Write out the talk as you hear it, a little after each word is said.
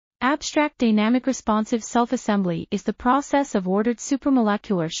Abstract dynamic responsive self-assembly is the process of ordered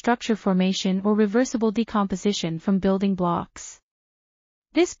supramolecular structure formation or reversible decomposition from building blocks.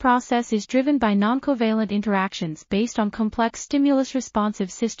 This process is driven by non-covalent interactions based on complex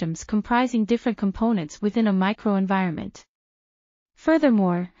stimulus-responsive systems comprising different components within a microenvironment.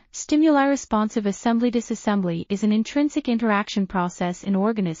 Furthermore, stimuli-responsive assembly-disassembly is an intrinsic interaction process in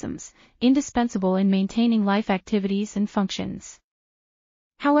organisms, indispensable in maintaining life activities and functions.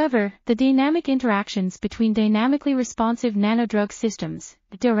 However, the dynamic interactions between dynamically responsive nanodrug systems,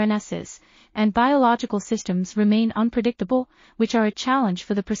 DRNSs, and biological systems remain unpredictable, which are a challenge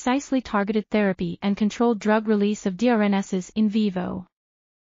for the precisely targeted therapy and controlled drug release of DRNSs in vivo.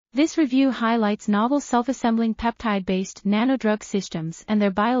 This review highlights novel self-assembling peptide-based nanodrug systems and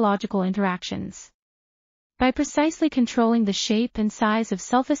their biological interactions. By precisely controlling the shape and size of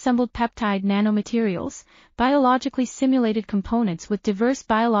self-assembled peptide nanomaterials, biologically simulated components with diverse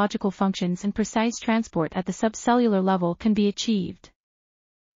biological functions and precise transport at the subcellular level can be achieved.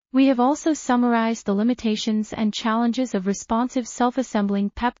 We have also summarized the limitations and challenges of responsive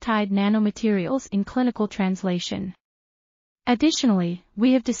self-assembling peptide nanomaterials in clinical translation. Additionally,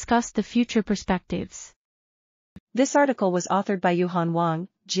 we have discussed the future perspectives. This article was authored by Yuhan Wang,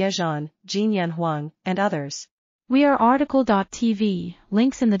 Zhan, Jinyan Huang, and others. We are RTCLTV,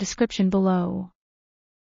 links in the description below.